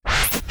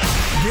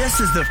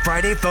This is the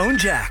Friday Phone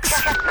Jacks.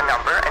 Check the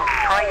number and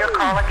try your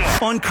call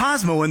again. On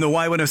Cosmo and the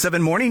Y107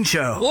 Morning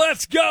Show.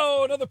 Let's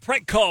go. Another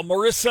prank call.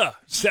 Marissa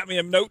sent me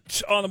a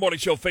note on the Morning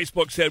Show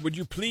Facebook, said, would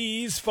you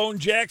please phone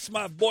Jacks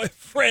my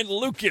boyfriend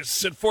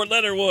Lucas at Fort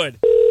Leonard Wood?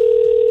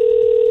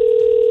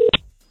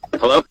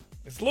 Hello?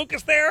 Is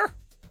Lucas there?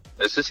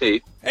 This is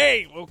he.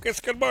 Hey,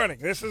 Lucas, good morning.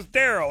 This is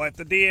Daryl at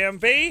the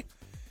DMV.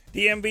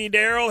 DMV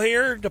Daryl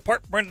here,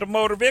 Department of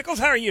Motor Vehicles.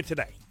 How are you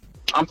today?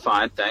 I'm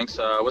fine, thanks.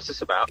 What's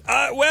this about?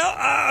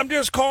 I'm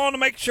just calling to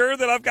make sure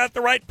that I've got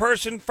the right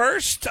person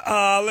first.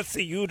 Let's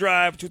see, you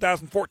drive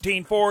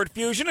 2014 Ford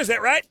Fusion, is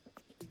that right?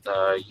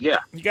 Yeah.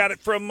 You got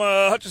it from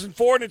Hutchison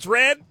Ford and it's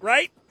red,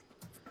 right?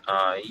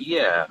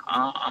 Yeah.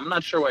 I'm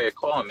not sure why you're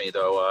calling me,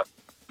 though.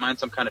 Mind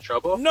some kind of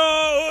trouble?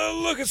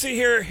 No, look and see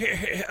here.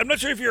 I'm not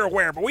sure if you're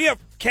aware, but we have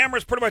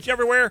cameras pretty much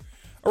everywhere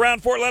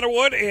around Fort Leonard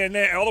Wood and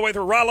all the way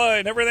through Rolla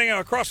and everything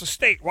across the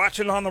state,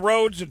 watching on the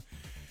roads and,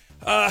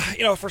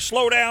 for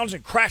slowdowns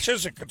and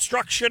crashes and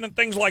construction and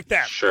things like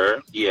that.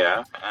 Sure,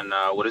 yeah. And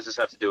what does this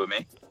have to do with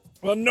me?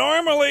 Well,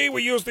 normally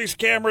we use these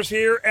cameras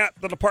here at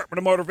the Department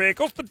of Motor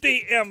Vehicles, the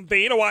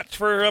DMV, to watch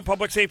for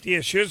public safety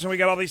issues, and we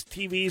got all these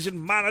TVs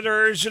and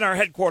monitors in our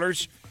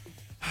headquarters,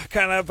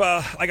 kind of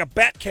like a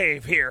bat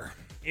cave here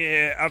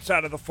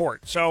outside of the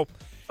fort. So,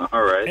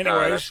 all right,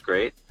 anyways, that's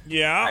great.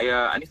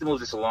 Yeah. I need to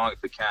move this along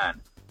if we can.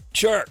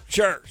 Sure.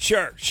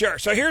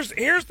 So here's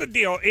the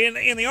deal.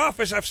 In the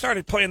office, I've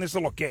started playing this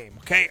little game,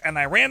 okay? And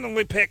I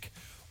randomly pick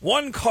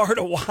one car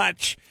to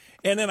watch,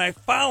 and then I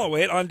follow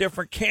it on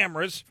different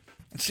cameras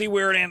and see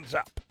where it ends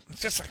up.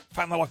 It's just a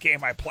fun little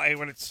game I play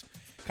when it's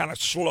kind of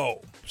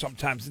slow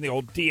sometimes in the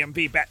old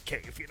DMV bat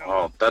cave, you know?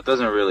 Oh, that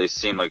doesn't really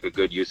seem like a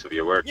good use of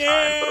your work time,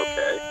 but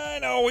okay. I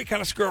know. We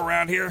kind of screw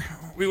around here.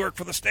 We work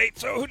for the state,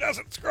 so who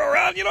doesn't screw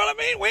around? You know what I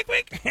mean? Wink,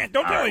 wink.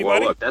 Don't tell anybody.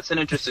 Well, look, that's an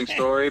interesting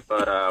story,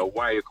 but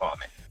why are you calling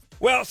me?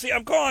 Well, see,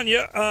 I'm calling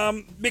you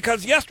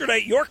because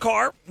yesterday your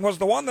car was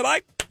the one that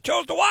I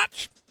chose to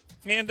watch.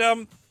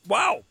 And,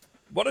 wow,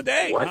 what a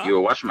day. What? Huh? You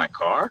were watching my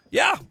car?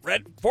 Yeah,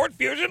 red Ford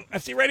Fusion. I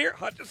see right here,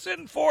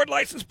 Hutchison Ford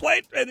license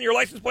plate. And your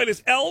license plate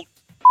is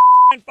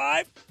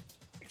L5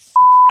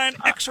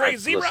 X-Ray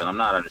Zebra. Listen, I'm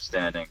not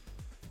understanding.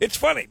 It's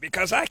funny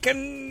because I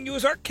can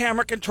use our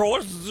camera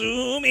controllers,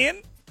 zoom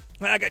in.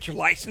 And I got your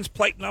license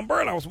plate number,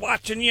 and I was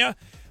watching you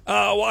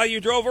while you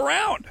drove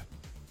around.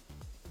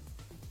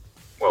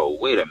 Whoa,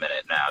 wait a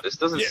minute now. This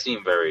doesn't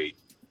seem right.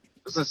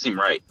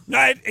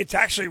 No, it's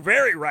actually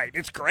very right.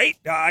 It's great.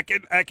 I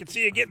can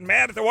see you getting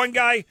mad at the one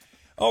guy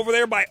over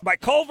there by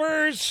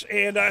Culver's,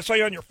 and I saw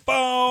you on your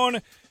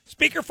phone.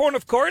 Speakerphone,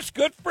 of course.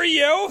 Good for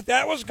you.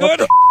 That was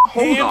good.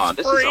 Hold on.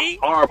 This is a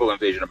horrible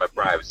invasion of my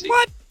privacy.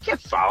 What? You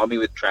can't follow me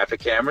with traffic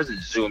cameras and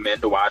zoom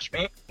in to watch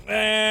me.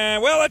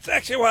 Well, that's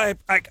actually why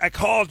I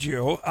called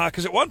you,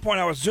 because at one point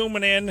I was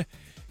zooming in.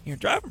 You're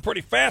driving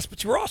pretty fast,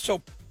 but you were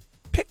also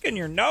picking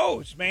your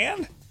nose,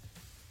 man.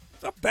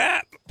 Stop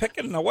that.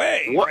 Picking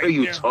away. What right are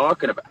you there.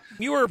 talking about?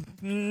 You were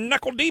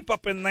knuckle deep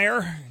up in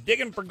there,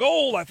 digging for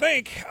gold, I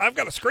think. I've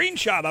got a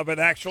screenshot of it,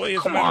 actually.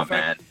 Come on,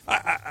 man.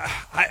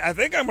 I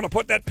think I'm going to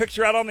put that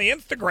picture out on the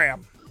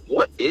Instagram.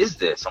 What is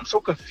this? I'm so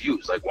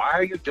confused. Like, why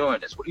are you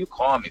doing this? What are you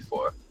calling me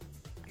for?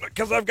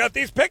 Because I've got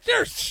these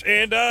pictures,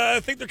 and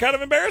I think they're kind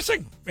of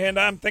embarrassing. And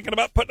I'm thinking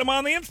about putting them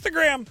on the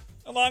Instagram,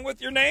 along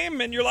with your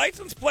name and your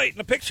license plate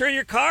and a picture of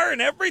your car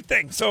and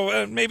everything.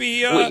 So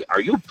maybe... Wait,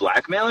 are you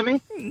blackmailing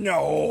me?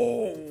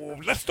 No,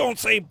 let's don't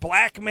say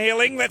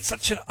blackmailing. That's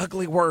such an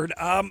ugly word.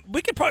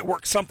 We could probably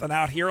work something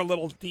out here, a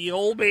little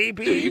deal,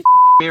 baby. Dude, you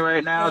me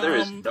right now? There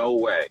is no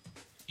way.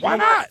 Why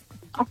not?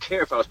 I don't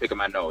care if I was picking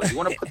my nose. You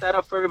want to put that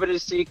up for everybody to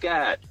see?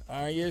 God.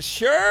 Are you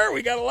sure?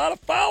 We got a lot of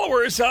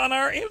followers on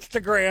our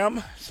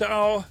Instagram,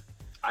 so...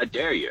 I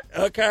dare you.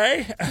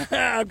 Okay.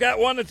 I've got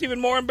one that's even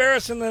more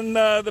embarrassing than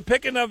the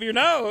picking of your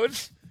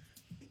nose.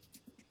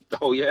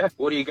 Oh, yeah?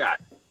 What do you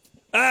got?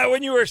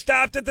 When you were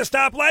stopped at the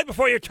stoplight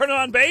before you turned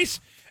on base,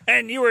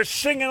 and you were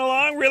singing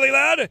along really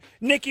loud,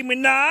 Nicki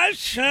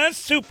Minaj,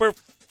 super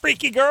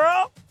freaky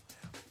girl.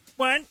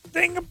 One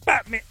thing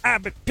about me,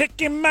 I've been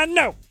picking my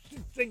nose,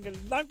 singing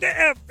along to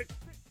everything.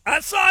 I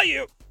saw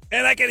you,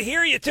 and I can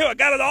hear you, too. I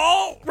got it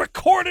all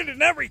recorded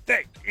and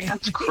everything.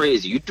 That's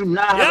crazy. You do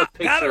not have a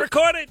picture. Got it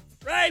recorded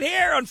right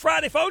here on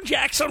Friday Phone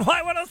Jacks on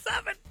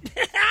Y107.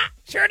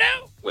 Sure do.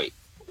 Wait,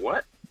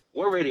 what?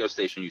 What radio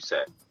station you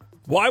said?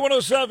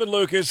 Y107,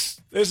 Lucas.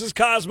 This is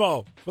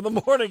Cosmo from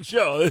the morning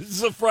show. This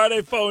is a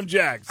Friday Phone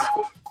Jacks.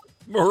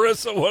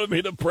 Marissa wanted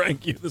me to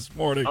prank you this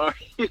morning. Are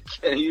you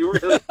kidding? You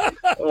really?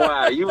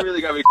 Wow, you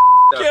really got me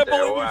Can't up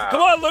there. believe Wow. it.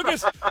 Come on,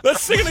 Lucas.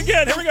 Let's sing it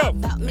again. Here we go.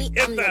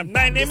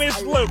 My name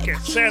is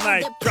Lucas, and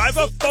I drive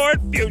a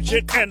Ford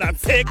Fusion, and I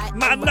pick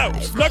my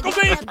nose. Knuckle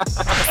deep.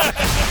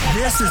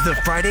 This is the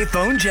Friday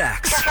Phone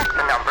Jacks. Check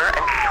the number and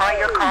try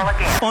your call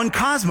again. On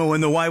Cosmo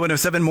and the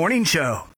Y107 Morning Show.